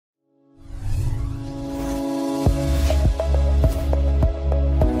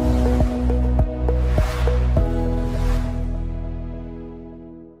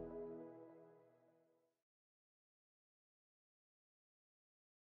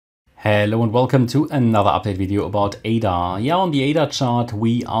Hello and welcome to another update video about ADA. Yeah, on the ADA chart,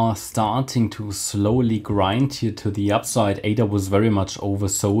 we are starting to slowly grind here to the upside. ADA was very much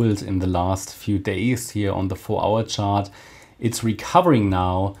oversold in the last few days here on the 4-hour chart. It's recovering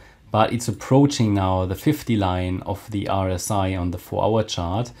now, but it's approaching now the 50 line of the RSI on the 4-hour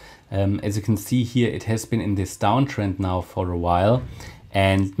chart. As you can see here, it has been in this downtrend now for a while.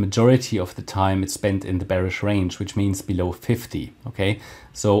 And majority of the time it's spent in the bearish range, which means below 50. Okay,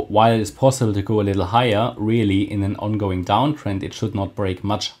 so while it is possible to go a little higher, really in an ongoing downtrend, it should not break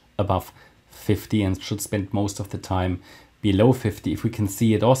much above 50 and should spend most of the time below 50. If we can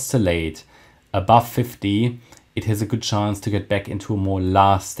see it oscillate above 50, it has a good chance to get back into a more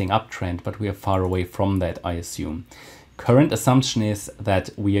lasting uptrend, but we are far away from that, I assume. Current assumption is that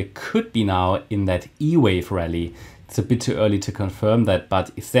we could be now in that E-wave rally. It's a bit too early to confirm that,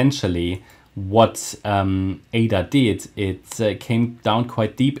 but essentially what ADA did, it came down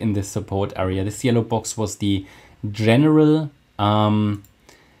quite deep in this support area. This yellow box was the general, you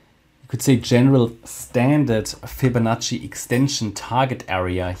could say general standard Fibonacci extension target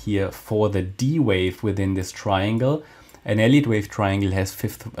area here for the D wave within this triangle. An Elliott wave triangle has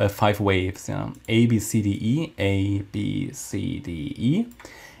 5 waves, A, B, C, D, E, A, B, C, D, E.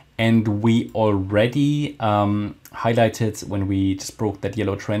 And we already highlighted when we just broke that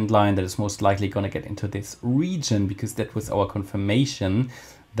yellow trend line that is most likely going to get into this region, because that was our confirmation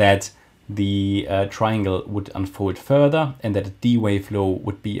that the triangle would unfold further and that a D wave low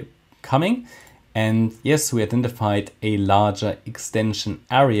would be coming. And yes, we identified a larger extension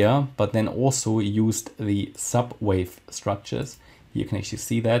area, but then also used the sub-wave structures. You can actually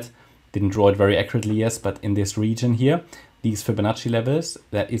see that. Didn't draw it very accurately, yes, but in this region here, these Fibonacci levels,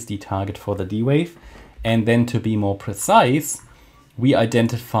 that is the target for the D wave. And then to be more precise, we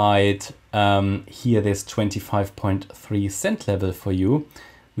identified here this 25.3 cent level for you,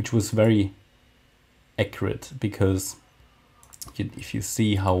 which was very accurate, because if you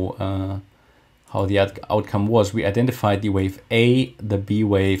see how the outcome was, we identified the wave A, the B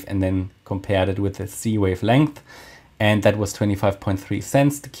wave, and then compared it with the C wave length. And that was 25.3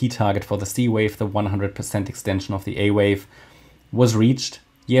 cents. The key target for the C wave, the 100% extension of the A wave, was reached.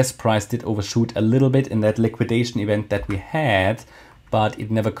 Yes, price did overshoot a little bit in that liquidation event that we had, but it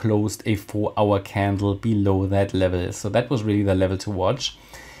never closed a 4-hour candle below that level. So that was really the level to watch.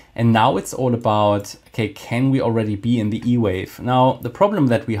 And now it's all about, okay, can we already be in the E wave? Now, the problem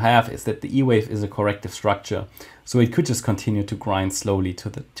that we have is that the E wave is a corrective structure. So it could just continue to grind slowly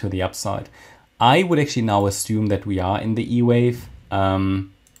to the upside. I would actually now assume that we are in the E-wave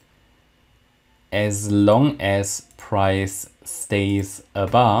as long as price stays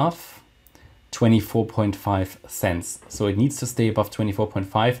above 24.5 cents. So it needs to stay above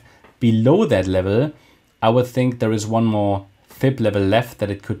 24.5. Below that level, I would think there is one more fib level left that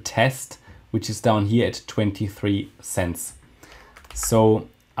it could test, which is down here at 23 cents. So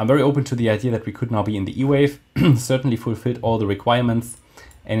I'm very open to the idea that we could now be in the E-wave, certainly fulfilled all the requirements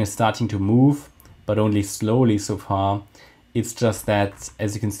and is starting to move, but only slowly so far. It's just that,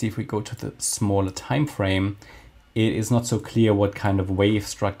 as you can see, if we go to the smaller time frame, it is not so clear what kind of wave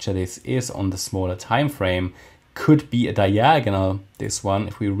structure this is on the smaller time frame. Could be a diagonal, this one,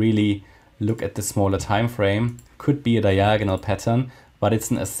 if we really look at the smaller time frame, could be a diagonal pattern, but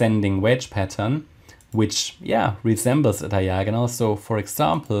it's an ascending wedge pattern, which, yeah, resembles a diagonal. So, for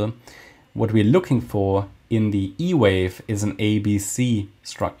example, what we're looking for in the E wave is an ABC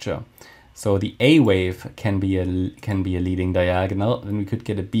structure. So the A wave can be a leading diagonal, then we could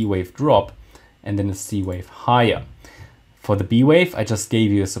get a B wave drop and then a C wave higher. For the B wave, I just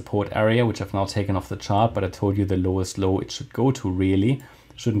gave you a support area, which I've now taken off the chart, but I told you the lowest low it should go to really.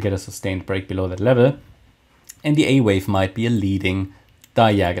 Shouldn't get a sustained break below that level. And the A wave might be a leading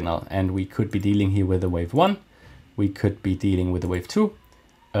diagonal, and we could be dealing here with a wave 1, we could be dealing with a wave 2,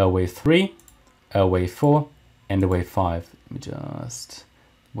 a wave 3, a wave 4, and a wave 5. Let me just...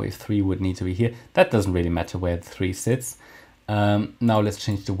 Wave 3 would need to be here. That doesn't really matter where the 3 sits. Now let's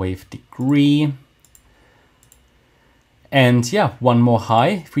change the wave degree. And yeah, one more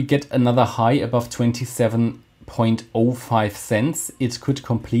high. If we get another high above 27.05 cents, it could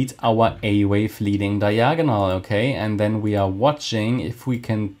complete our A wave leading diagonal, okay? And then we are watching if we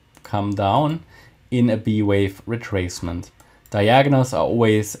can come down in a B wave retracement. Diagonals are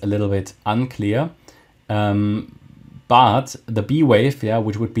always a little bit unclear. But the B wave, yeah,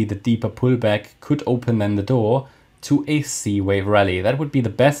 which would be the deeper pullback, could open then the door to a C wave rally. That would be the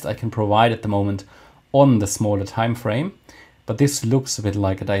best I can provide at the moment on the smaller time frame. But this looks a bit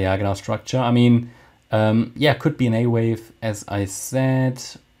like a diagonal structure. I mean, yeah, could be an A wave, as I said,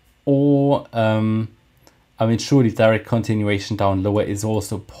 or I mean, surely direct continuation down lower is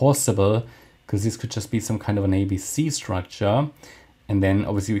also possible, because this could just be some kind of an ABC structure. And then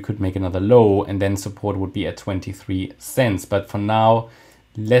obviously we could make another low, and then support would be at 23 cents. But for now,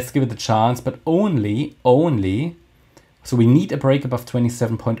 let's give it a chance, but only, so we need a break above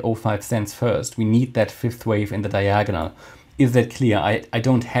 27.05 cents first. We need that fifth wave in the diagonal. Is that clear? I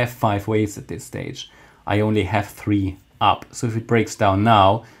don't have 5 waves at this stage. I only have 3 up. So if it breaks down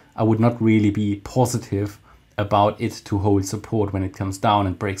now, I would not really be positive about it to hold support when it comes down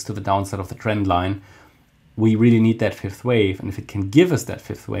and breaks to the downside of the trend line. We really need that fifth wave. And if it can give us that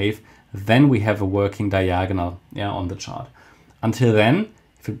fifth wave, then we have a working diagonal, yeah, on the chart. Until then,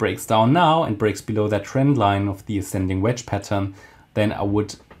 if it breaks down now and breaks below that trend line of the ascending wedge pattern, then I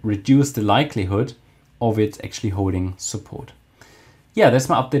would reduce the likelihood of it actually holding support. Yeah, that's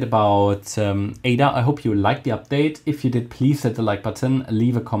my update about ADA. I hope you liked the update. If you did, please hit the like button,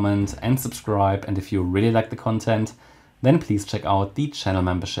 leave a comment and subscribe. And if you really like the content, then please check out the channel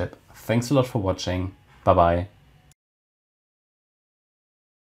membership. Thanks a lot for watching. Bye-bye.